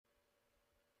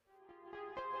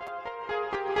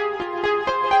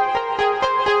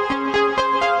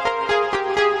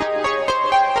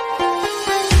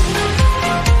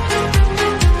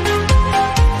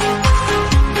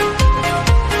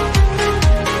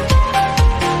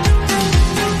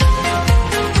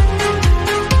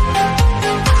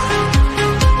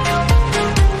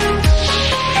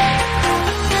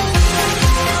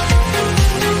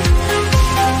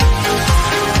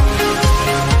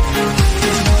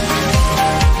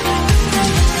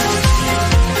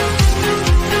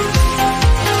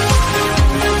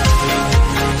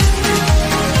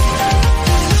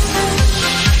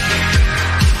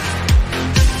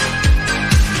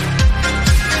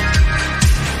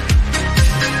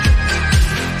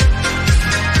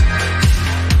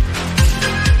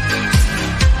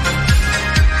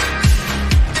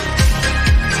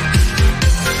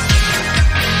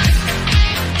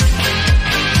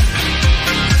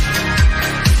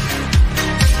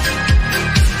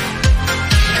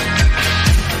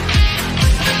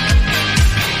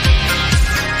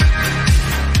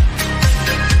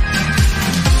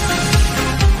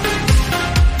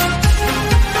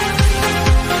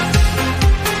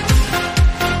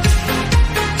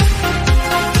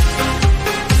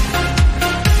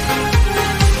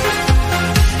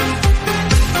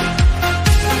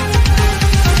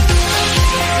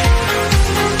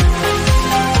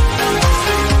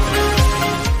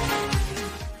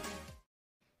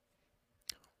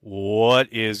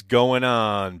What is going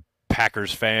on,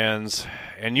 Packers fans?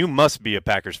 And you must be a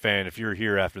Packers fan if you're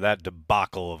here after that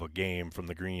debacle of a game from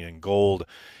the green and gold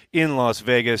in Las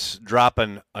Vegas,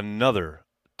 dropping another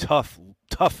tough,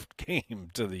 tough game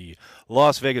to the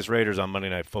Las Vegas Raiders on Monday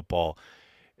Night Football,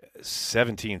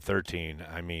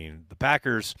 17-13. I mean, the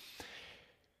Packers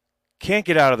can't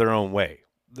get out of their own way.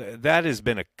 That has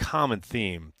been a common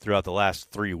theme throughout the last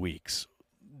 3 weeks.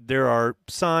 There are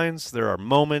signs, there are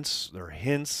moments, there are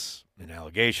hints and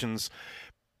allegations,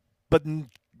 but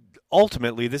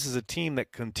ultimately, this is a team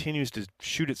that continues to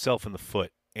shoot itself in the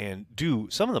foot and do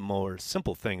some of the more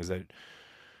simple things that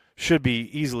should be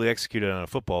easily executed on a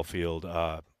football field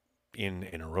in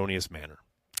an erroneous manner.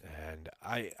 And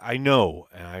I know,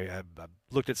 and I've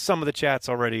looked at some of the chats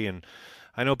already, and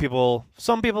I know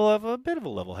some people have a bit of a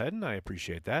level head, and I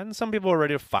appreciate that. And some people are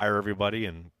ready to fire everybody,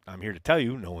 and I'm here to tell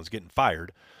you, no one's getting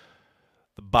fired.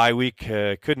 The bye week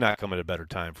could not come at a better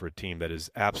time for a team that is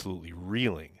absolutely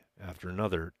reeling after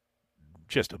another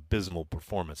just abysmal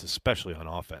performance, especially on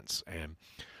offense. And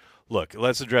look,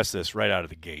 let's address this right out of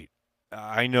the gate.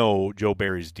 I know Joe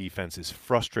Barry's defense is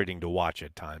frustrating to watch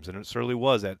at times, and it certainly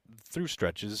was at through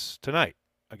stretches tonight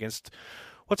against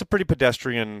what's a pretty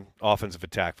pedestrian offensive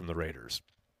attack from the Raiders.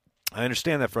 I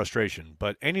understand that frustration,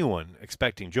 but anyone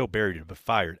expecting Joe Barry to be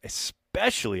fired,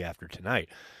 especially after tonight,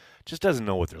 just doesn't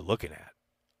know what they're looking at.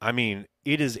 I mean,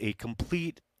 it is a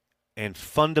complete and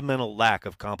fundamental lack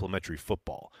of complementary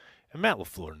football. And Matt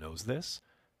LaFleur knows this.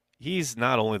 He's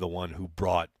not only the one who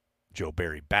brought Joe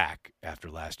Barry back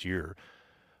after last year,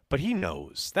 but he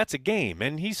knows that's a game,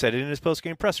 and he said it in his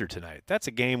postgame presser tonight. That's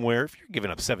a game where if you're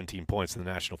giving up 17 points in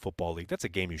the National Football League, that's a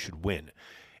game you should win.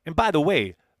 And by the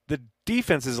way, the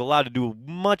defense is allowed to do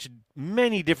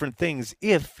many different things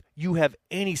if you have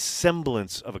any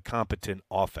semblance of a competent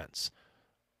offense.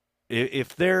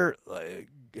 If they're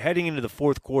heading into the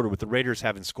fourth quarter with the Raiders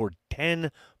having scored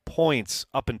 10 points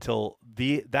up until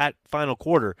that final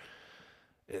quarter,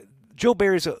 Joe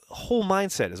Barry's whole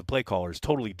mindset as a play caller is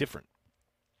totally different.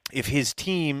 If his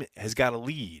team has got a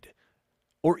lead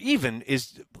or even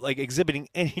is like exhibiting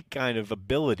any kind of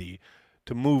ability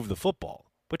to move the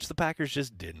football, which the Packers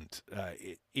just didn't.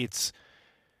 It's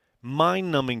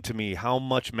mind-numbing to me how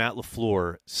much Matt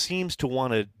LaFleur seems to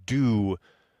want to do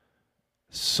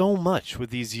so much with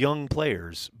these young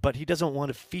players, but he doesn't want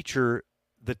to feature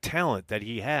the talent that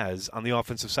he has on the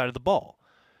offensive side of the ball.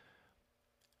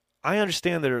 I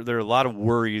understand there are a lot of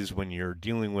worries when you're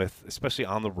dealing with, especially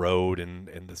on the road and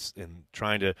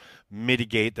trying to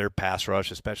mitigate their pass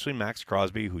rush, especially Max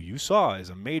Crosby, who you saw is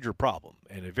a major problem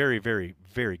and a very, very,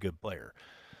 very good player.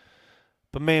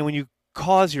 But man, when you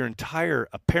cause your entire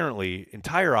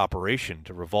operation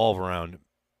to revolve around,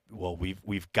 well,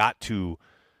 we've got to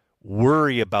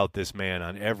worry about this man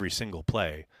on every single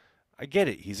play. I get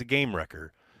it. He's a game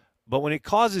wrecker. But when it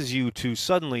causes you to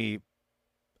suddenly,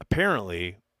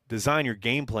 apparently, design your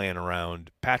game plan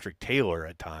around Patrick Taylor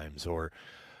at times or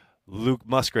Luke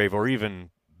Musgrave or even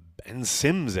Ben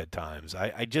Sims at times,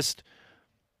 I just,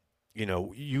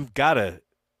 you've got to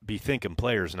be thinking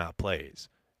players, not plays.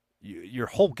 Your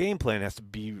whole game plan has to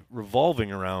be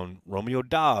revolving around Romeo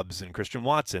Doubs and Christian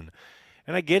Watson.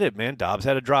 And I get it, man. Dobbs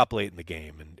had a drop late in the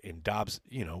game, and Dobbs,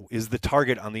 is the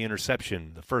target on the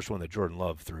interception, the first one that Jordan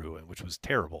Love threw, which was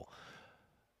terrible.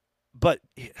 But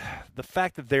the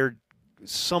fact that they're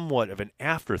somewhat of an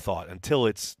afterthought until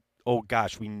it's, oh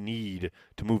gosh, we need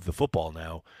to move the football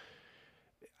now,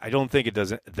 I don't think it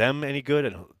does them any good.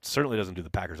 It certainly doesn't do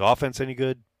the Packers offense any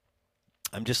good.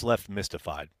 I'm just left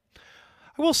mystified.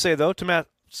 I will say, though, to Matt,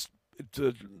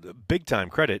 big time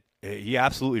credit, he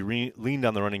absolutely leaned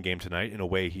on the running game tonight in a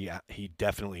way he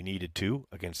definitely needed to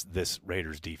against this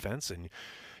Raiders defense, and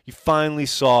you finally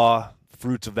saw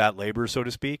fruits of that labor, so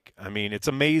to speak. I mean, it's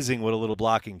amazing what a little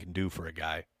blocking can do for a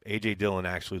guy. A.J. Dillon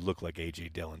actually looked like A.J.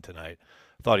 Dillon tonight.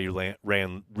 Thought he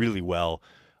ran really well.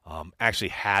 Actually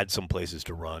had some places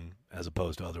to run as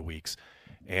opposed to other weeks,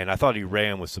 and I thought he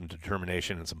ran with some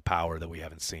determination and some power that we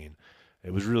haven't seen.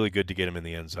 It was really good to get him in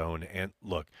the end zone. And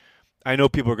look, I know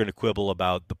people are going to quibble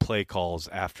about the play calls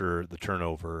after the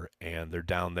turnover, and they're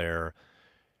down there.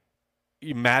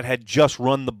 Matt had just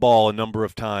run the ball a number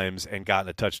of times and gotten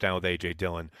a touchdown with A.J.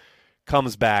 Dillon.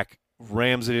 Comes back,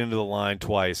 rams it into the line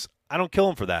twice. I don't kill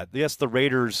him for that. Yes, the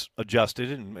Raiders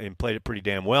adjusted and played it pretty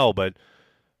damn well, but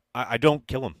I don't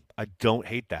kill him. I don't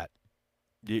hate that.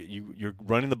 You're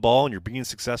running the ball and you're being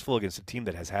successful against a team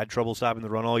that has had trouble stopping the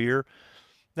run all year.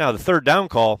 Now, the third down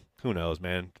call, who knows,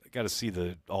 man? I got to see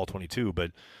the all 22,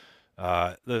 but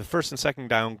the first and second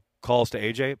down calls to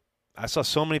AJ, I saw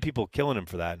so many people killing him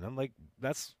for that, and I'm like,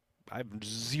 I have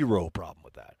zero problem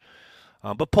with that.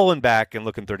 But pulling back and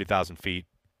looking 30,000 feet,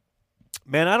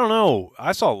 man, I don't know.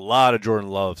 I saw a lot of Jordan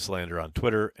Love slander on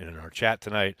Twitter and in our chat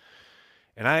tonight.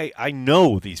 And I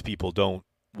know these people don't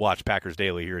watch Packers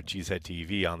Daily here at Cheesehead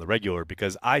TV on the regular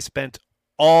because I spent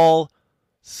all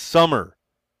summer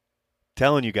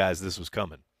telling you guys this was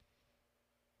coming.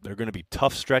 There are going to be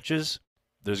tough stretches.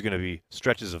 There's going to be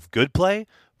stretches of good play,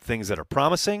 things that are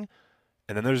promising,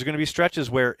 and then there's going to be stretches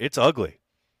where it's ugly.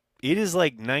 It is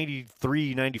like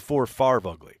 93, 94 Favre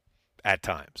ugly at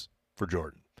times for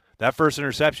Jordan. That first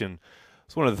interception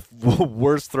is one of the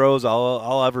worst throws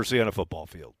I'll ever see on a football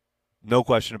field. No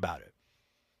question about it.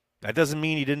 That doesn't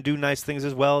mean he didn't do nice things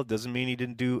as well. It doesn't mean he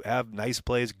didn't have nice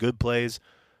plays, good plays,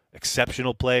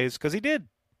 exceptional plays, because he did.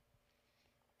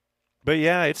 But,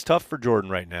 yeah, it's tough for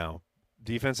Jordan right now.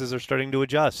 Defenses are starting to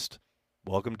adjust.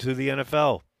 Welcome to the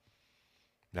NFL.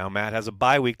 Now Matt has a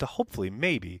bye week to hopefully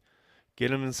maybe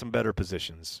get him in some better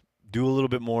positions. Do a little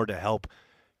bit more to help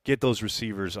get those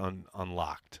receivers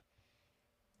unlocked.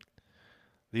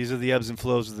 These are the ebbs and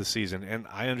flows of the season, and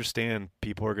I understand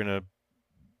people are going to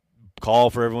call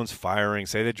for everyone's firing,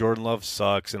 say that Jordan Love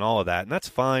sucks and all of that, and that's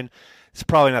fine. It's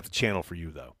probably not the channel for you,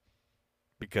 though,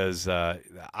 because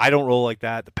I don't roll like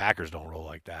that. The Packers don't roll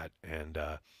like that. And,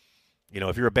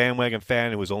 if you're a bandwagon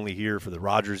fan who was only here for the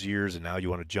Rodgers years and now you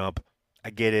want to jump, I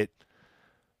get it.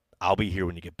 I'll be here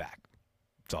when you get back.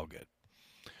 It's all good.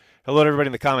 Hello to everybody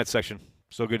in the comments section.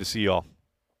 So good to see you all.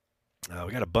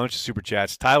 We got a bunch of super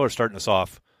chats. Tyler starting us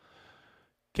off.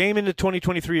 Came into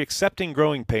 2023 accepting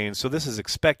growing pains, so this is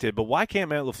expected, but why can't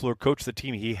Matt LaFleur coach the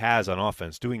team he has on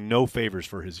offense, doing no favors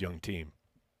for his young team?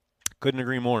 Couldn't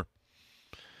agree more.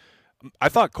 I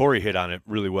thought Corey hit on it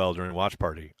really well during Watch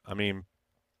Party. I mean,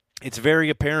 it's very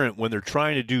apparent when they're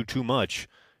trying to do too much,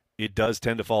 it does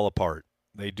tend to fall apart.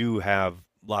 They do have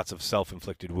lots of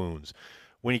self-inflicted wounds.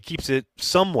 When he keeps it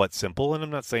somewhat simple, and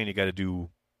I'm not saying you got to do,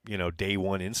 day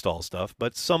one install stuff,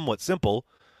 but somewhat simple,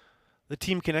 the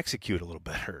team can execute a little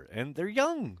better. And they're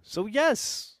young. So,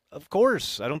 yes, of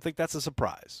course. I don't think that's a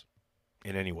surprise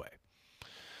in any way.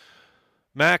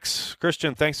 Max,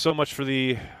 Christian, thanks so much for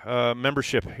the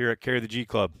membership here at Carry the G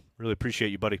Club. Really appreciate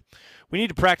you, buddy. We need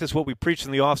to practice what we preached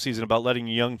in the offseason about letting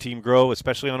a young team grow,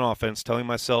 especially on offense, telling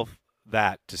myself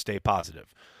that to stay positive.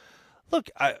 Look,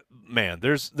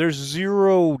 there's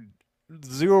zero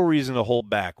reason to hold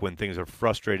back when things are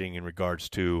frustrating in regards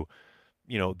to,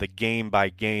 the game by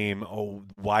game. Oh,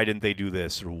 why didn't they do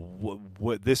this? Or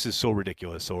what this is so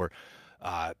ridiculous. Or,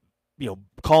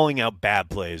 calling out bad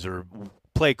plays or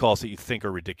play calls that you think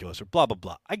are ridiculous or blah, blah,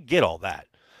 blah. I get all that.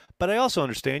 But I also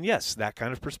understand, yes, that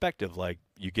kind of perspective. Like,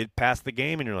 you get past the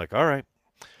game and you're like, all right,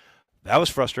 that was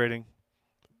frustrating.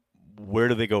 Where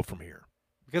do they go from here?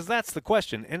 Because that's the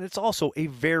question. And it's also a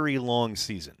very long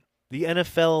season. The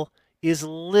NFL is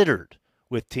littered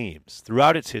with teams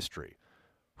throughout its history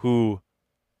who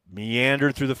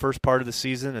meandered through the first part of the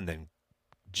season and then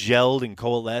gelled and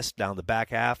coalesced down the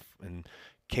back half and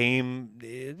came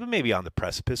maybe on the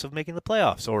precipice of making the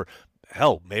playoffs or,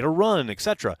 hell, made a run,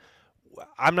 etc.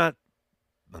 I'm not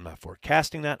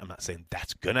forecasting that. I'm not saying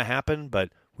that's going to happen, but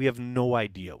we have no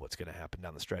idea what's going to happen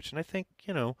down the stretch. And I think,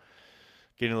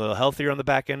 getting a little healthier on the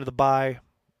back end of the bye,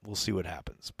 we'll see what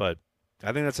happens. But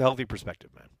I think that's a healthy perspective,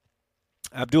 man.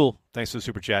 Abdul, thanks for the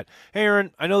super chat. Hey,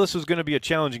 Aaron, I know this was going to be a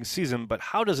challenging season, but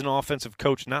how does an offensive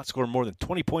coach not score more than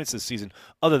 20 points this season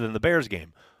other than the Bears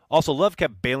game? Also, Love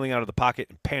kept bailing out of the pocket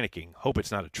and panicking. Hope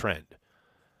it's not a trend.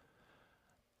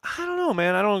 I don't know,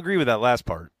 man. I don't agree with that last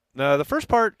part. The first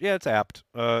part, yeah, it's apt.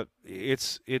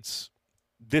 It's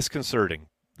disconcerting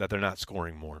that they're not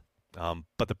scoring more.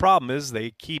 But the problem is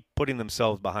they keep putting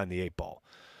themselves behind the eight ball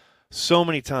so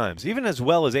many times, even as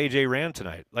well as A.J. ran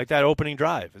tonight. Like that opening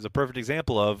drive is a perfect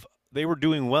example of they were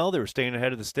doing well. They were staying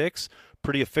ahead of the sticks,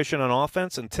 pretty efficient on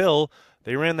offense until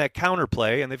they ran that counter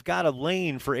play, and they've got a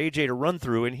lane for A.J. to run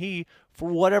through, and he, for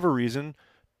whatever reason,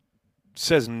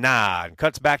 says nah and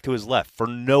cuts back to his left for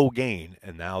no gain,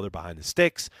 and now they're behind the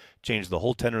sticks, changed the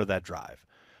whole tenor of that drive.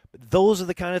 But those are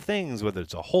the kind of things, whether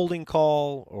it's a holding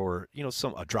call or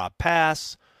a drop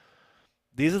pass,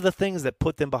 these are the things that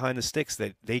put them behind the sticks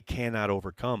that they cannot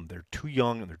overcome. They're too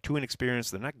young and they're too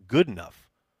inexperienced. They're not good enough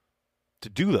to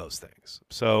do those things.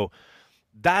 So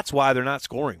that's why they're not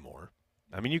scoring more.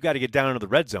 I mean, you've got to get down into the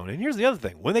red zone. And here's the other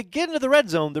thing. When they get into the red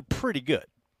zone, they're pretty good.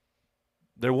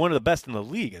 They're one of the best in the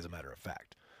league, as a matter of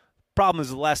fact. Problem is,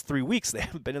 the last 3 weeks, they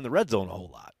haven't been in the red zone a whole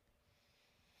lot.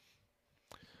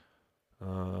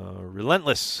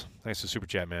 Relentless. Thanks for the super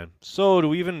chat, man. So do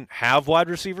we even have wide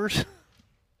receivers?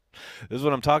 This is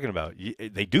what I'm talking about.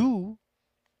 They do.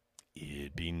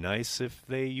 It'd be nice if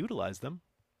they utilize them.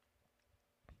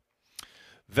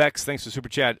 Vex, thanks for super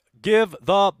chat. Give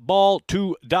the ball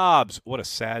to Dobbs. What a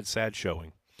sad, sad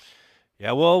showing.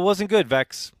 Yeah, well, it wasn't good,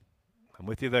 Vex. I'm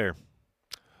with you there.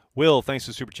 Will, thanks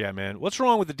for the Super Chat, man. What's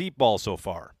wrong with the deep ball so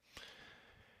far?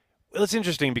 Well, it's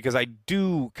interesting because I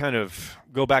do kind of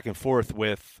go back and forth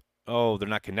with, oh, they're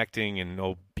not connecting and,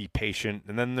 oh, be patient.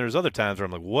 And then there's other times where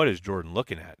I'm like, what is Jordan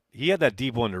looking at? He had that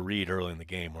deep one to read early in the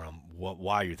game where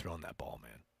why are you throwing that ball,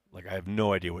 man? Like, I have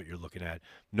no idea what you're looking at,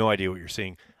 no idea what you're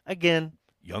seeing. Again,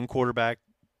 young quarterback,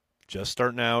 just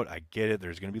starting out. I get it.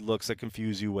 There's going to be looks that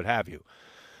confuse you, what have you.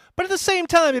 But at the same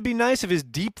time, it'd be nice if his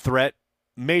deep threat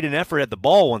made an effort at the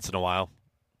ball once in a while.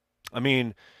 I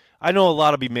mean, I know a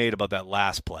lot will be made about that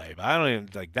last play, but I don't even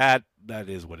like that. That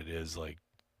is what it is. Like,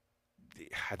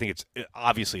 I think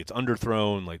obviously it's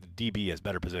underthrown. Like, the DB has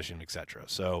better position, etc.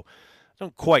 So I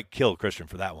don't quite kill Christian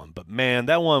for that one. But man,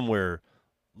 that one where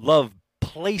Love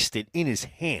placed it in his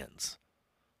hands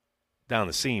down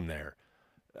the seam there.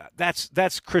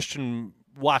 That's Christian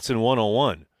Watson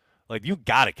 101. Like, you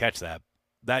got to catch that.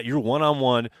 That you're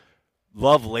one-on-one.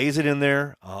 Love lays it in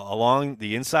there along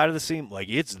the inside of the seam. Like,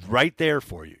 it's right there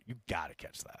for you. You got to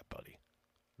catch that, buddy.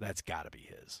 That's got to be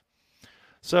his.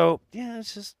 So, yeah,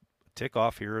 it's just a tick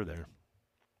off here or there.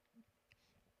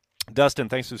 Dustin,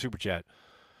 thanks for the Super Chat.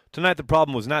 Tonight the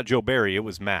problem was not Joe Barry. It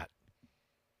was Matt.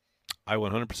 I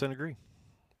 100% agree.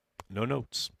 No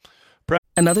notes.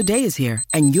 Another day is here,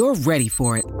 and you're ready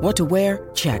for it. What to wear?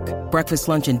 Check. Breakfast,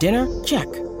 lunch, and dinner?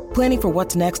 Check. Planning for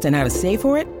what's next and how to save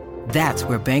for it? That's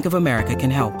where Bank of America can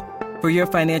help. For your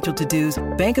financial to-dos,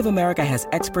 Bank of America has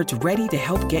experts ready to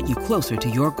help get you closer to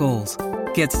your goals.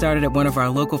 Get started at one of our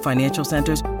local financial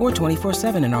centers or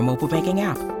 24/7 in our mobile banking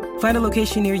app. Find a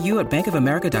location near you at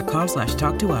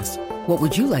bankofamerica.com/talktous. What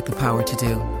would you like the power to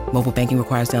do? Mobile banking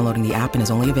requires downloading the app and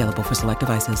is only available for select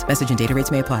devices. Message and data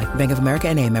rates may apply. Bank of America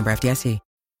N.A., member FDIC.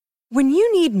 When you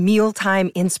need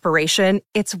mealtime inspiration,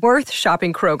 it's worth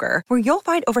shopping Kroger, where you'll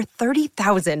find over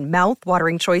 30,000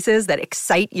 mouth-watering choices that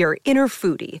excite your inner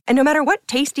foodie. And no matter what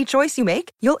tasty choice you make,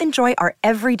 you'll enjoy our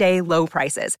everyday low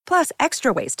prices, plus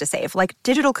extra ways to save, like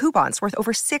digital coupons worth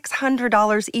over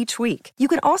 $600 each week. You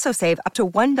can also save up to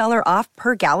 $1 off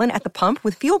per gallon at the pump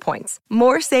with fuel points.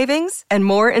 More savings and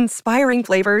more inspiring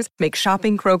flavors make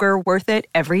shopping Kroger worth it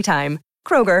every time.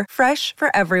 Kroger, fresh for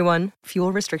everyone.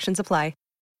 Fuel restrictions apply.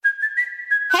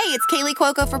 Hey, it's Kaylee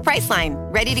Cuoco for Priceline.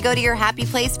 Ready to go to your happy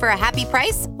place for a happy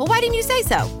price? Well, why didn't you say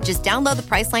so? Just download the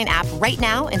Priceline app right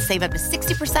now and save up to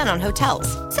 60% on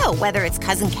hotels. So whether it's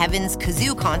Cousin Kevin's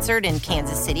Kazoo Concert in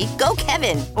Kansas City, go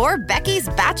Kevin, or Becky's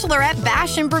Bachelorette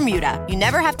Bash in Bermuda, you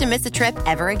never have to miss a trip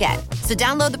ever again. So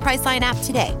download the Priceline app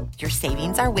today. Your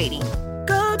savings are waiting.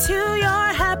 Go to your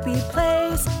happy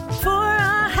place for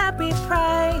a happy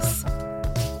price.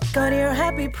 Go to your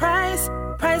happy price,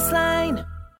 Priceline.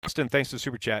 Austin, thanks to the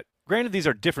Super Chat. Granted, these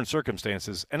are different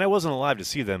circumstances, and I wasn't alive to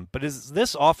see them, but is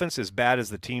this offense as bad as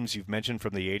the teams you've mentioned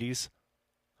from the 80s?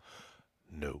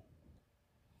 No.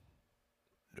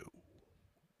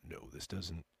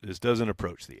 This doesn't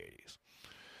approach the 80s.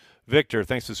 Victor,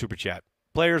 thanks to the Super Chat.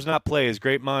 Players not play, as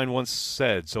great mind once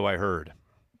said, so I heard.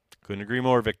 Couldn't agree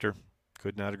more, Victor.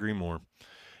 Could not agree more.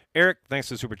 Eric, thanks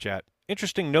to the Super Chat.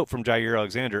 Interesting note from Jair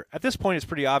Alexander. At this point, it's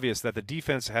pretty obvious that the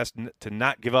defense has to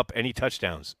not give up any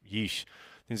touchdowns. Yeesh.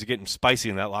 Things are getting spicy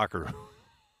in that locker room.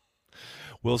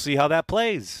 We'll see how that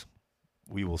plays.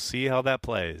 We will see how that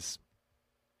plays.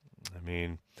 I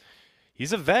mean,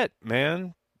 he's a vet,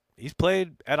 man. He's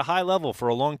played at a high level for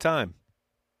a long time.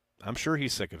 I'm sure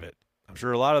he's sick of it. I'm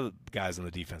sure a lot of the guys on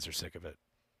the defense are sick of it.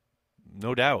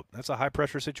 No doubt. That's a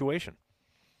high-pressure situation.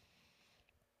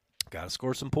 Got to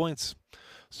score some points.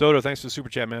 Soto, thanks for the Super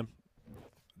Chat, man.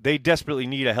 They desperately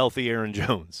need a healthy Aaron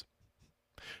Jones.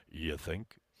 You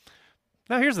think?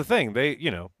 Now, here's the thing.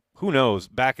 Who knows?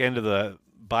 Back end of the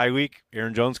bye week,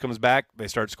 Aaron Jones comes back. They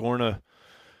start scoring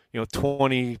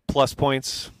 20-plus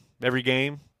points every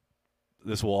game.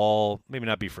 This will all maybe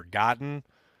not be forgotten,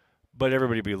 but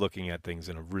everybody will be looking at things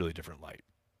in a really different light.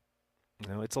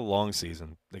 It's a long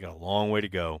season. They got a long way to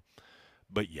go.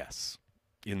 But yes,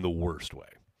 in the worst way.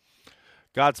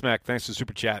 Godsmack, thanks to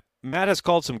Super Chat. Matt has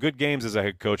called some good games as a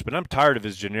head coach, but I'm tired of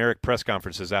his generic press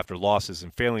conferences after losses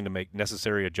and failing to make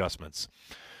necessary adjustments.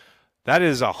 That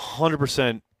is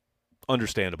 100%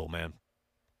 understandable, man.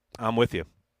 I'm with you.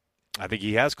 I think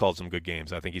he has called some good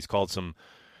games. I think he's called some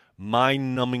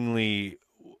mind-numbingly,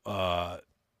 what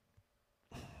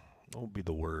would be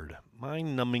the word?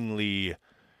 Mind-numbingly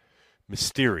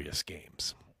mysterious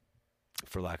games,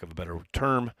 for lack of a better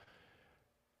term.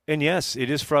 And yes, it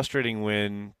is frustrating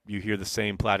when you hear the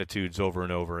same platitudes over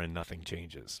and over and nothing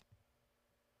changes.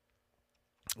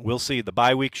 We'll see. The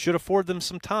bye week should afford them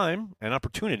some time and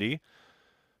opportunity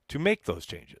to make those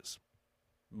changes.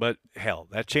 But hell,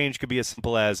 that change could be as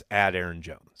simple as add Aaron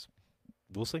Jones.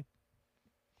 We'll see.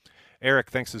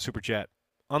 Eric, thanks to the super chat.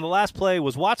 On the last play,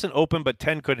 was Watson open, but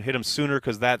 10 couldn't hit him sooner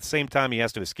because that same time he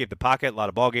has to escape the pocket. A lot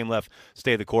of ball game left.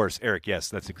 Stay the course. Eric, yes,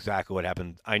 that's exactly what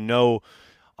happened. I know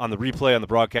on the replay, on the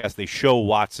broadcast, they show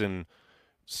Watson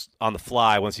on the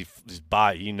fly once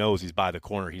he knows he's by the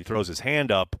corner. He throws his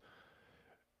hand up,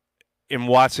 and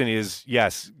Watson is,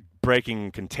 yes,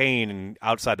 breaking contain and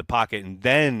outside the pocket, and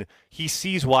then he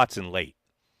sees Watson late,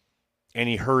 and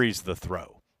he hurries the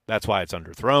throw. That's why it's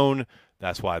underthrown.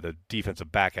 That's why the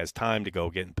defensive back has time to go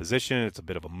get in position. It's a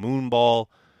bit of a moon ball.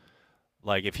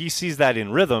 Like, if he sees that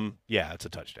in rhythm, yeah, it's a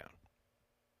touchdown.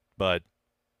 But,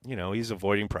 he's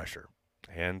avoiding pressure,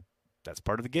 and that's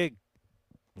part of the gig,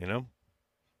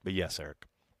 But yes, Eric.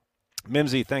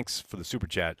 Mimsy, thanks for the super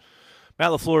chat. Matt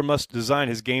LaFleur must design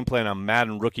his game plan on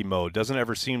Madden rookie mode. Doesn't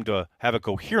ever seem to have a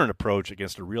coherent approach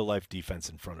against a real-life defense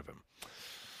in front of him.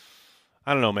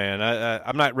 I don't know, man.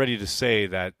 I'm not ready to say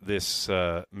that this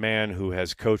man who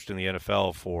has coached in the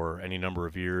NFL for any number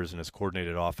of years and has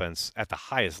coordinated offense at the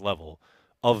highest level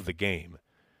of the game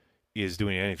is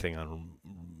doing anything on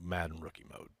Madden rookie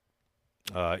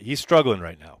mode. He's struggling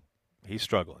right now. He's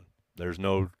struggling. There's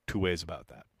no two ways about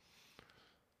that.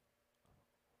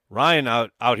 Ryan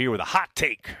out here with a hot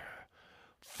take.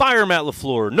 Fire Matt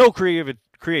LaFleur. No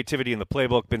creativity in the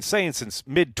playbook. Been saying since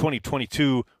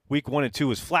mid-2022, week 1 and 2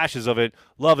 was flashes of it.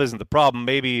 Love isn't the problem,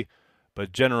 maybe,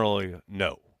 but generally,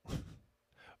 no.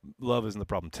 Love isn't the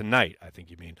problem. Tonight, I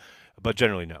think you mean, but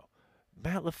generally, no.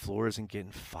 Matt LaFleur isn't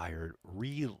getting fired.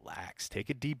 Relax. Take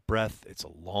a deep breath. It's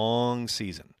a long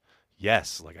season.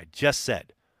 Yes, like I just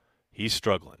said, he's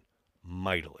struggling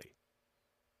mightily.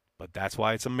 But that's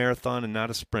why it's a marathon and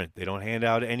not a sprint. They don't hand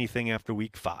out anything after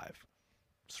week 5.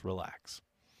 Just relax.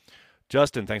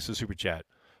 Justin, thanks for the super chat.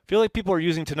 Feel like people are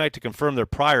using tonight to confirm their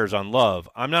priors on Love.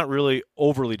 I'm not really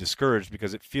overly discouraged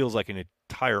because it feels like an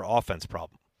entire offense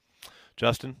problem.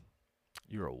 Justin,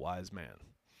 you're a wise man.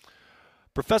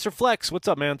 Professor Flex, what's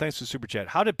up, man? Thanks for the super chat.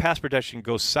 How did pass protection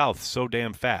go south so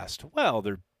damn fast? Well,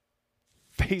 they're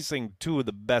facing 2 of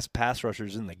the best pass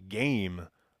rushers in the game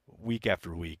week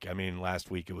after week. I mean,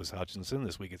 last week it was Hutchinson.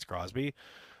 This week it's Crosby.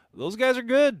 Those guys are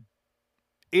good.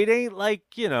 It ain't like,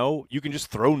 you can just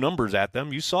throw numbers at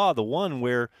them. You saw the one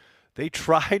where they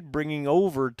tried bringing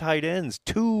over tight ends,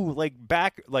 2 a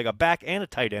back and a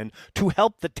tight end to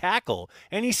help the tackle,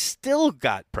 and he still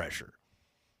got pressure.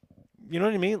 You know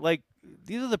what I mean? Like,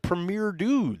 these are the premier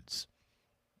dudes.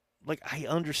 Like, I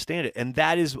understand it, and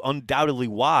that is undoubtedly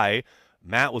why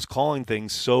Matt was calling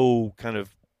things so kind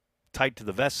of tight to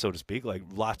the vest, so to speak, like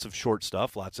lots of short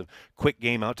stuff, lots of quick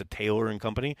game out to Taylor and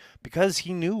company, because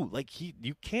he knew,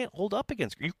 you can't hold up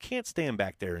against, you can't stand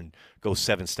back there and go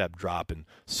 7-step drop and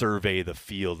survey the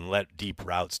field and let deep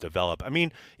routes develop. I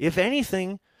mean, if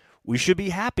anything, we should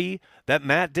be happy that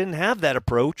Matt didn't have that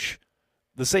approach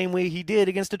the same way he did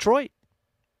against Detroit.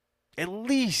 At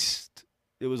least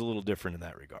it was a little different in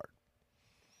that regard.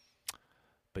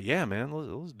 But yeah, man,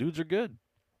 those dudes are good.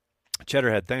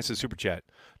 Cheddarhead, thanks to the super chat.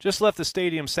 Just left the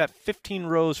stadium, sat 15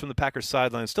 rows from the Packers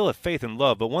sideline. Still have faith and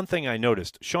love, but one thing I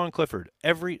noticed, Sean Clifford,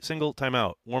 every single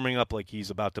timeout, warming up like he's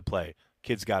about to play.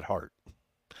 Kid's got heart.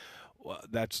 Well,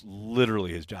 that's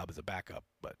literally his job as a backup,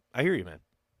 but I hear you, man.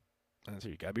 So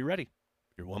you got to be ready.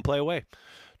 You're one play away.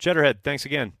 Cheddarhead, thanks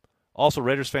again. Also,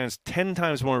 Raiders fans 10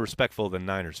 times more respectful than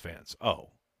Niners fans. Oh,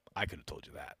 I could have told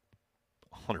you that.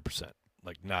 100%.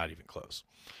 Not even close.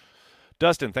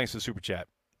 Dustin, thanks for the super chat.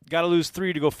 Got to lose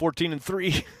 3 to go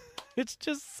 14-3. It's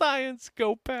just science.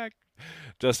 Go Pack.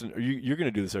 Justin, you're going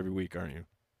to do this every week, aren't you?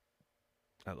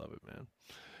 I love it, man.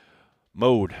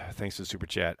 Mode, thanks to the super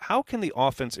chat. How can the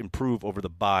offense improve over the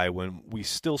bye when we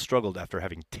still struggled after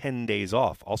having 10 days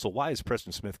off? Also, why is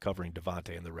Preston Smith covering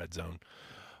Devontae in the red zone?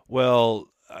 Well,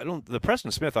 the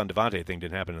Preston Smith on Devontae thing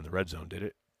didn't happen in the red zone, did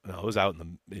it? No, it was out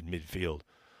in midfield.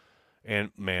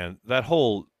 And, man, that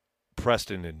whole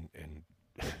Preston and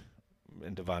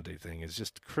Devontae thing is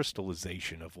just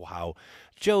crystallization of how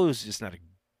Joe's just not a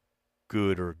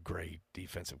good or great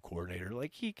defensive coordinator.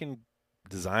 He can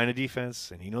design a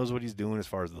defense, and he knows what he's doing as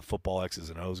far as the football X's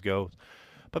and O's go.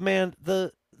 But, man,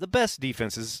 the best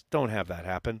defenses don't have that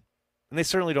happen. And they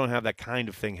certainly don't have that kind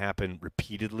of thing happen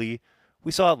repeatedly.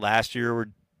 We saw it last year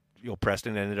where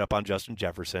Preston ended up on Justin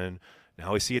Jefferson.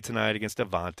 Now we see it tonight against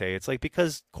Devontae. It's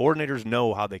because coordinators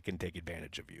know how they can take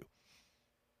advantage of you.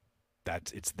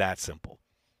 It's that simple.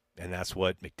 And that's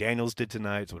what McDaniels did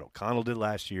tonight. It's what O'Connell did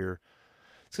last year.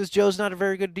 It's because Joe's not a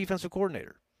very good defensive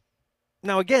coordinator.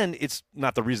 Now, again, it's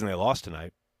not the reason they lost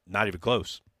tonight. Not even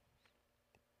close.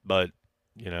 But,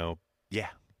 yeah.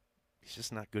 He's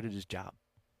just not good at his job.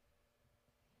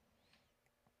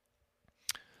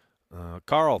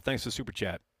 Carl, thanks for the super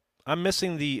chat. I'm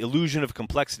missing the illusion of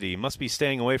complexity. Must be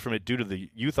staying away from it due to the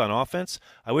youth on offense.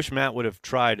 I wish Matt would have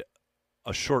tried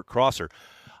a short crosser.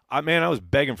 I was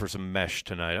begging for some mesh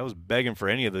tonight. I was begging for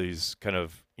any of these kind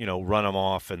of, run them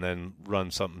off and then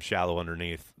run something shallow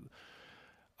underneath.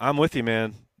 I'm with you,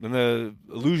 man. And the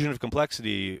illusion of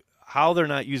complexity, how they're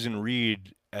not using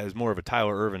Reed as more of a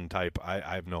Tyler Ervin type, I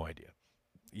have no idea.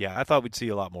 Yeah, I thought we'd see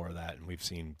a lot more of that, and we've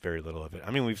seen very little of it.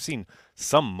 We've seen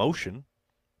some motion,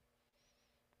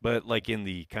 but like in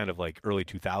the kind of like early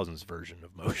 2000s version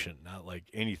of motion, not like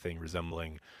anything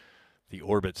resembling the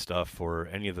orbit stuff or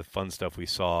any of the fun stuff we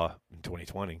saw in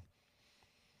 2020.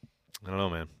 I don't know,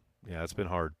 man. Yeah, it's been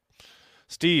hard.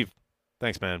 Steve,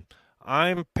 thanks, man.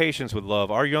 I'm patient with Love.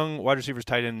 Our young wide receivers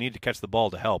tight end need to catch the ball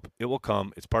to help. It will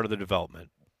come. It's part of the development.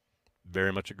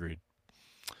 Very much agreed.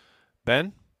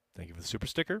 Ben, thank you for the super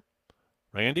sticker.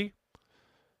 Randy,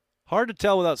 hard to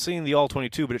tell without seeing the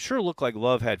all-22, but it sure looked like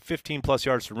Love had 15-plus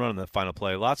yards to run in that final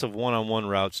play. Lots of one-on-one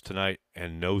routes tonight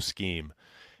and no scheme.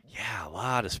 Yeah, a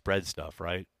lot of spread stuff,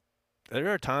 right? There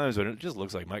are times when it just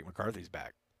looks like Mike McCarthy's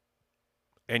back.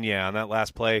 And, yeah, on that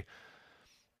last play,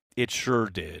 it sure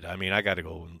did. I got to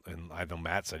go, and I know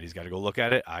Matt said he's got to go look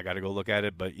at it. I got to go look at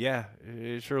it. But, yeah,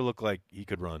 it sure looked like he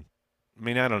could run.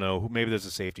 I don't know. Maybe there's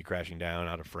a safety crashing down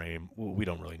out of frame. We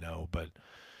don't really know. But,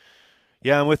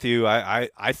 yeah, I'm with you. I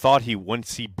thought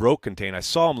once he broke contain, I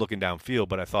saw him looking downfield,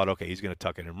 but I thought, okay, he's going to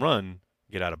tuck it and run,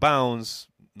 get out of bounds,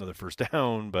 another first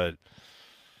down. But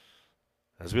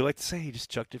as we like to say, he just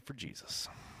chucked it for Jesus.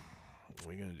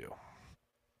 What are you going to do?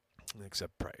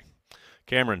 Except pray.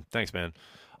 Cameron, thanks, man.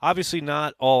 Obviously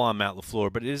not all on Matt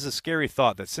LaFleur, but it is a scary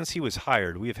thought that since he was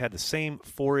hired, we have had the same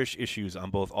four-ish issues on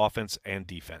both offense and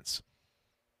defense.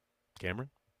 Cameron,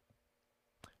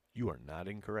 you are not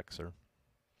incorrect, sir.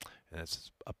 And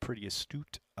that's a pretty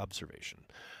astute observation.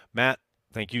 Matt,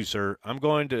 thank you, sir. I'm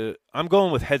going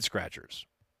with head scratchers.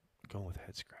 A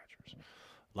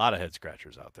lot of head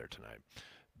scratchers out there tonight.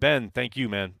 Ben, thank you,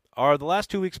 man. Are the last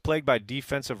 2 weeks plagued by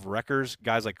defensive wreckers,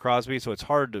 guys like Crosby? So it's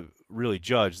hard to really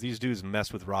judge. These dudes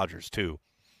mess with Rodgers, too,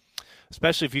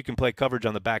 especially if you can play coverage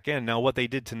on the back end. Now, what they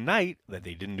did tonight that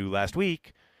they didn't do last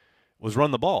week was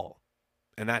run the ball,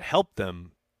 and that helped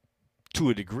them to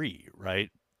a degree, right?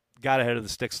 Got ahead of the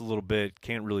sticks a little bit.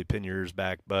 Can't really pin your ears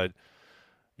back, but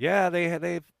yeah,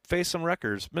 they faced some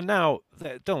wreckers. But now,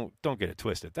 don't get it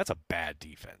twisted. That's a bad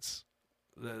defense.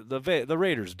 The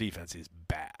Raiders' defense is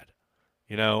bad.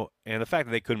 And the fact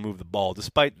that they couldn't move the ball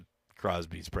despite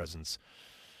Crosby's presence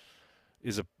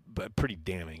is a pretty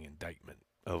damning indictment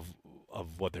of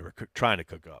what they were trying to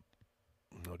cook up.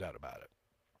 No doubt about it.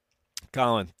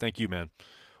 Colin, thank you, man.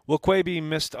 Will Quay be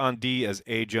missed on D as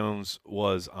A. Jones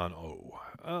was on O?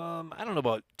 I don't know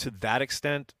about to that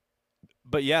extent,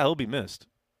 but yeah, he'll be missed.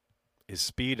 His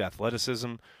speed,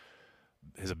 athleticism,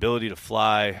 his ability to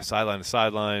fly sideline to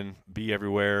sideline, be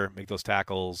everywhere, make those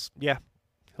tackles, yeah,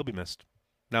 he'll be missed.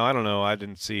 Now, I don't know. I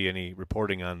didn't see any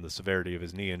reporting on the severity of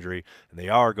his knee injury, and they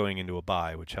are going into a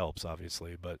bye, which helps,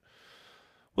 obviously. But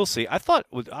we'll see. I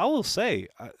will say,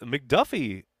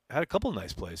 McDuffie had a couple of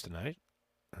nice plays tonight.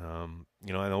 I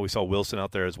know we saw Wilson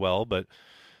out there as well, but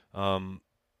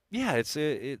yeah,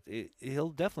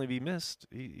 he'll definitely be missed.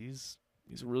 He's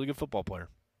a really good football player,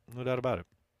 no doubt about it.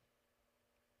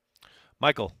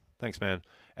 Michael, thanks, man.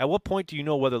 At what point do you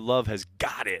know whether Love has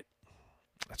got it?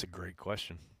 That's a great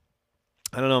question.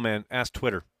 I don't know, man. Ask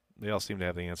Twitter. They all seem to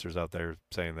have the answers out there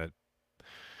saying that.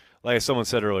 Like someone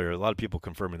said earlier, a lot of people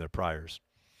confirming their priors.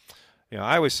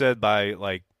 I always said by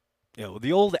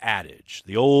the old adage,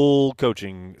 the old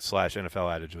coaching /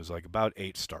 NFL adage was like about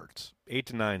 8 starts. 8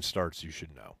 to 9 starts you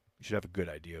should know. You should have a good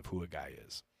idea of who a guy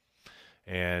is.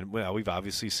 And, we've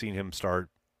obviously seen him start,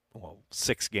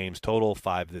 6 games total,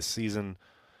 5 this season.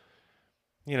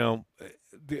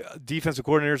 The defensive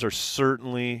coordinators are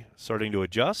certainly starting to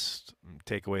adjust,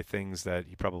 take away things that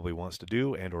he probably wants to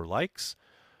do and or likes.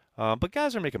 But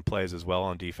guys are making plays as well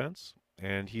on defense,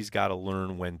 and he's got to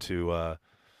learn when to,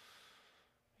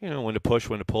 when to push,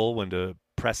 when to pull, when to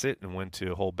press it, and when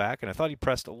to hold back. And I thought he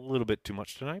pressed a little bit too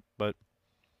much tonight, but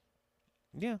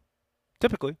yeah,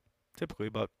 typically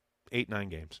about 8-9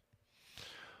 games.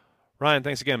 Ryan,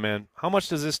 thanks again, man. How much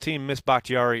does this team miss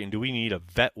Bakhtiari, and do we need a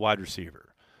vet wide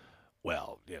receiver?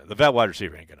 Well, yeah, the vet wide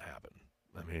receiver ain't going to happen.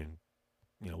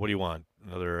 What do you want?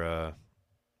 Another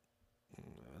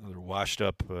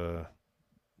washed-up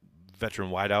veteran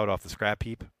wideout off the scrap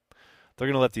heap? They're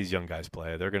going to let these young guys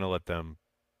play. They're going to let them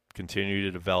continue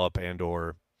to develop and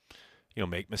or,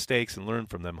 make mistakes and learn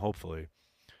from them, hopefully.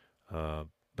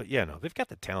 But yeah, no, they've got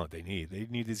the talent they need. They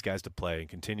need these guys to play and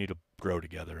continue to grow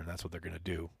together, and that's what they're going to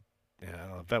do. Yeah, I don't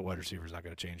know, that wide receiver is not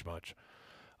going to change much.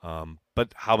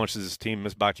 But how much does this team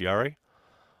miss Bakhtiari?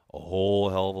 A whole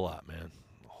hell of a lot, man.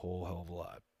 A whole hell of a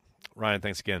lot. Ryan,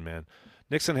 thanks again, man.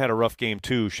 Nixon had a rough game,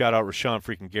 too. Shout out Rashawn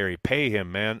freaking Gary. Pay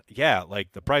him, man. Yeah,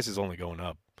 like, the price is only going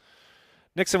up.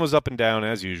 Nixon was up and down,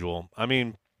 as usual. I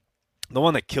mean, the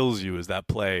one that kills you is that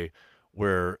play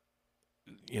where,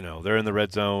 you know, they're in the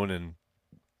red zone and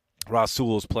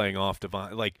Rasul is playing off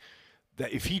Devon. Like,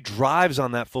 that, if he drives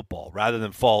on that football rather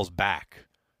than falls back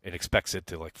and expects it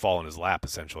to, like, fall in his lap,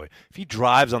 essentially. If he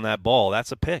drives on that ball,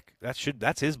 that's a pick.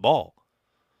 That's his ball.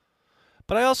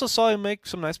 But I also saw him make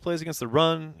some nice plays against the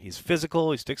run. He's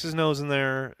physical. He sticks his nose in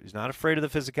there. He's not afraid of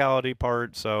the physicality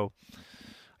part, so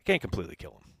I can't completely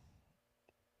kill him.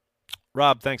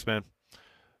 Rob, thanks, man.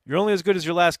 You're only as good as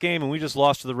your last game, and we just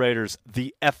lost to the Raiders.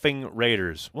 The effing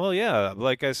Raiders. Well, yeah,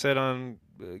 like I said on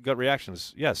Gut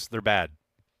Reactions, yes, they're bad.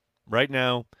 Right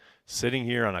now, sitting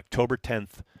here on October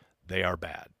 10th, they are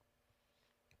bad.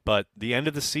 But the end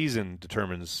of the season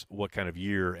determines what kind of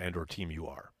year and or team you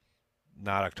are,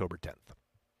 not October 10th.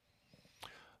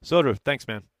 Soder, thanks,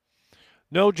 man.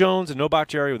 No Jones and no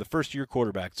Bakhtiari with a first-year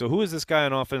quarterback. So who is this guy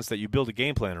on offense that you build a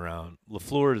game plan around?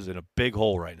 LaFleur is in a big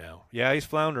hole right now. Yeah, he's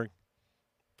floundering.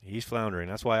 He's floundering.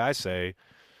 That's why I say,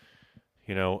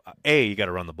 you know, A, you got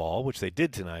to run the ball, which they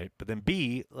did tonight. But then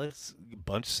B, let's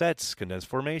bunch sets, condense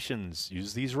formations,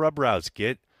 use these rub routes,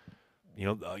 get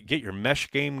your mesh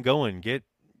game going, get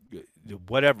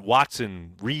whatever,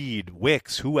 Watson, Reed,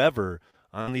 Wicks, whoever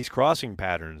on these crossing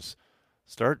patterns.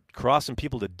 Start crossing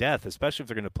people to death, especially if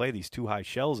they're going to play these two high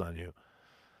shells on you.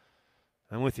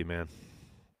 I'm with you, man.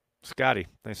 Scotty,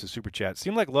 thanks for the super chat.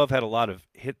 Seemed like Love had a lot of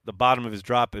hit the bottom of his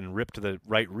drop and rip to the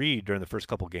right read during the first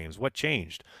couple games. What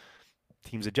changed?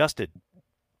 Teams adjusted.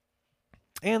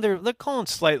 And they're calling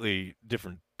slightly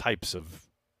different types of,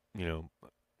 you know,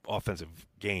 offensive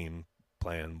game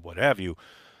plan, what have you.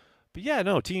 But yeah,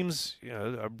 no, teams, you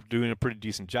know, are doing a pretty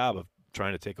decent job of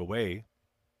trying to take away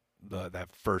that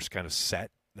first kind of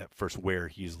set, that first where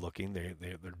he's looking. They're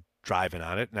driving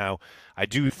on it. Now, I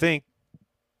do think,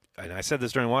 and I said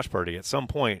this during Watch Party, at some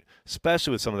point,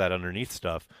 especially with some of that underneath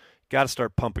stuff, got to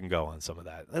start pump and go on some of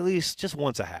that, at least just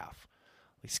once a half.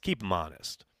 At least keep them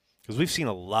honest. Because we've seen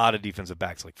a lot of defensive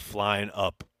backs like flying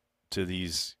up to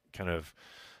these kind of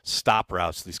stop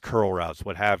routes, these curl routes,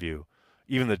 what have you,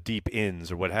 even the deep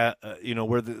ins or where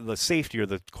the safety or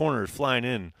the corner is flying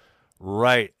in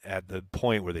right at the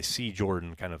point where they see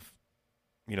Jordan kind of,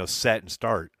 you know, set and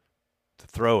start to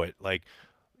throw it. Like,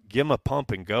 give him a pump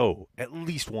and go at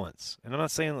least once. And I'm not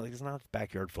saying, like, it's not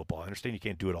backyard football. I understand you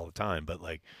can't do it all the time, but,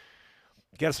 like,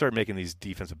 you got to start making these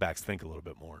defensive backs think a little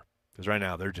bit more. Because right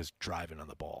now they're just driving on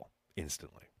the ball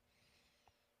instantly.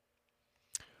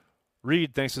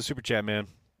 Reed, thanks to the super chat, man.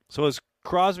 So is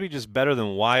Crosby just better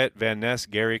than Wyatt, Van Ness,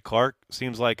 Gary, Clark?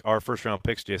 Seems like our first-round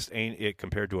picks just ain't it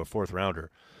compared to a fourth-rounder.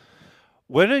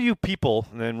 When are you people,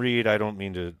 and then Reed, I don't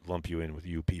mean to lump you in with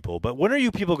you people, but when are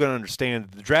you people going to understand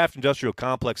that the draft industrial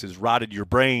complex has rotted your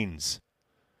brains?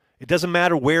 It doesn't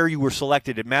matter where you were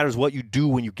selected. It matters what you do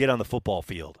when you get on the football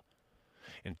field.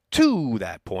 And to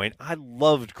that point, I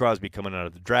loved Crosby coming out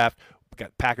of the draft. We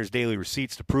got Packers daily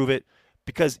receipts to prove it,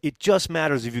 because it just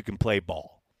matters if you can play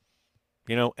ball.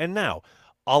 You know, and now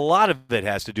a lot of it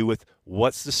has to do with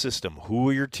what's the system, who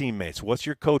are your teammates, what's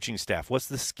your coaching staff, what's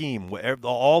the scheme, whatever,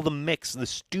 all the mix, the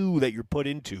stew that you're put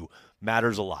into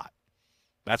matters a lot.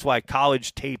 That's why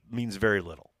college tape means very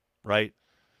little, right?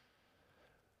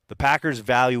 The Packers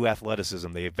value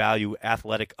athleticism. They value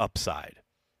athletic upside.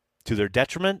 To their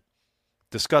detriment,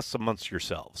 discuss amongst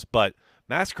yourselves. But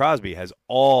Max Crosby has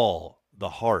all the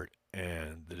heart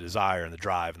and the desire and the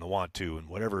drive and the want to and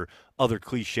whatever other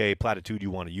cliche platitude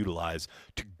you want to utilize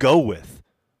to go with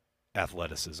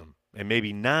athleticism. And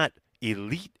maybe not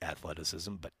elite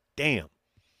athleticism, but damn,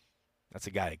 that's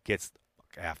a guy that gets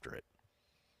after it.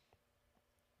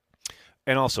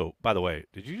 And also, by the way,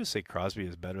 did you just say Crosby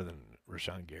is better than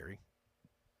Rashawn Gary?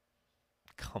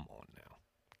 Come on now.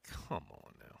 Come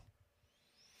on now.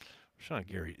 Rashawn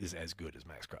Gary is as good as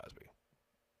Max Crosby,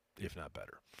 if not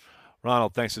better.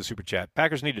 Ronald, thanks to the super chat.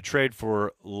 Packers need to trade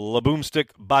for LaBoomstick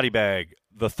Body Bag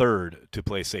the third to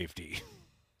play safety.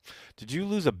 Did you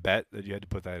lose a bet that you had to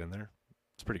put that in there?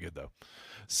 It's pretty good, though.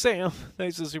 Sam,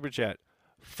 thanks to the super chat.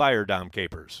 Fire Dom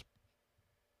Capers.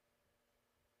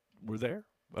 We're there?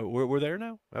 We're there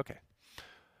now? Okay.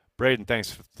 Braden,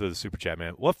 thanks to the super chat,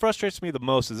 man. What frustrates me the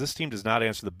most is this team does not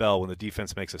answer the bell when the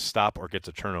defense makes a stop or gets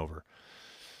a turnover.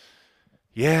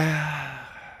 Yeah.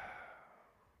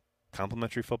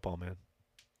 Complimentary football, man.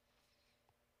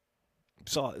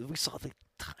 We saw the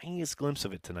tiniest glimpse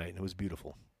of it tonight, and it was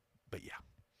beautiful. But yeah.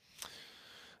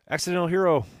 Accidental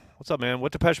Hero, what's up, man?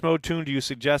 What Depeche Mode tune do you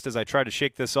suggest as I try to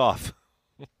shake this off?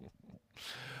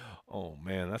 Oh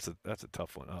man, that's a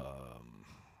tough one.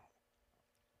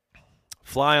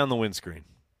 Fly on the Windscreen.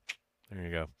 There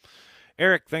you go.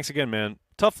 Eric, thanks again, man.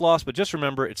 Tough loss, but just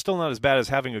remember, it's still not as bad as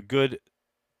having a good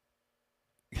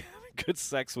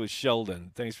sex with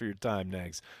Sheldon. Thanks for your time,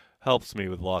 Nags. Helps me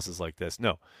with losses like this.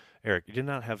 No, Eric, you did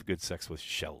not have good sex with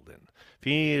Sheldon. If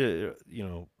you need,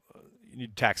 you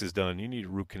need taxes done, you need a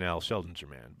root canal, Sheldon's your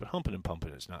man. But humping and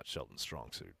pumping is not Sheldon's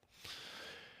strong suit.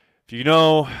 If you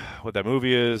know what that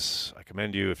movie is, I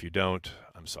commend you. If you don't,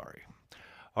 I'm sorry.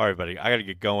 All right, buddy, I got to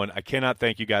get going. I cannot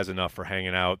thank you guys enough for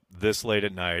hanging out this late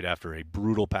at night after a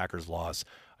brutal Packers loss.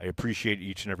 I appreciate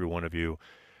each and every one of you.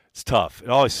 It's tough. It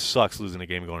always sucks losing a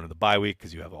game going into the bye week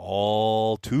because you have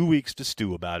all 2 weeks to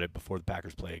stew about it before the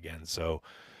Packers play again. So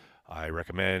I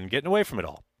recommend getting away from it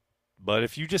all. But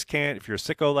if you just can't, if you're a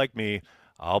sicko like me,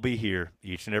 I'll be here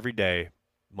each and every day,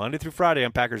 Monday through Friday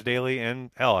on Packers Daily,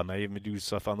 and hell, I might even do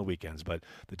stuff on the weekends. But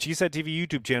the Cheesehead TV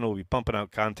YouTube channel will be pumping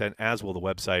out content, as will the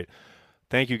website.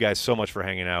 Thank you guys so much for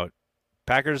hanging out.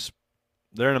 Packers,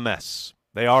 they're in a mess.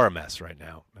 They are a mess right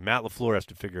now. And Matt LaFleur has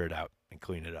to figure it out and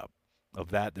clean it up. Of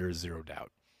that, there is zero doubt.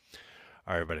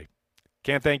 All right, everybody.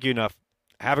 Can't thank you enough.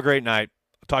 Have a great night.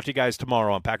 I'll talk to you guys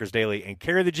tomorrow on Packers Daily and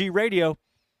Carry the G Radio.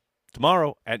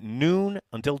 Tomorrow at noon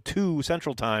until 2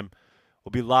 Central Time.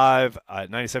 We'll be live at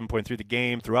 97.3 The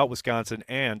Game throughout Wisconsin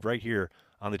and right here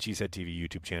on the Cheesehead TV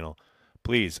YouTube channel.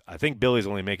 Please, I think Billy's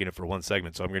only making it for one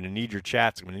segment, so I'm going to need your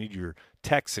chats. I'm going to need your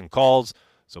texts and calls.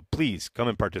 So please come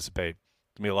and participate.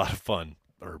 It's going to be a lot of fun,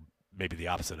 or maybe the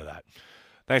opposite of that.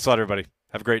 Thanks a lot, everybody.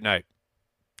 Have a great night.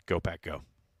 Go Pack Go.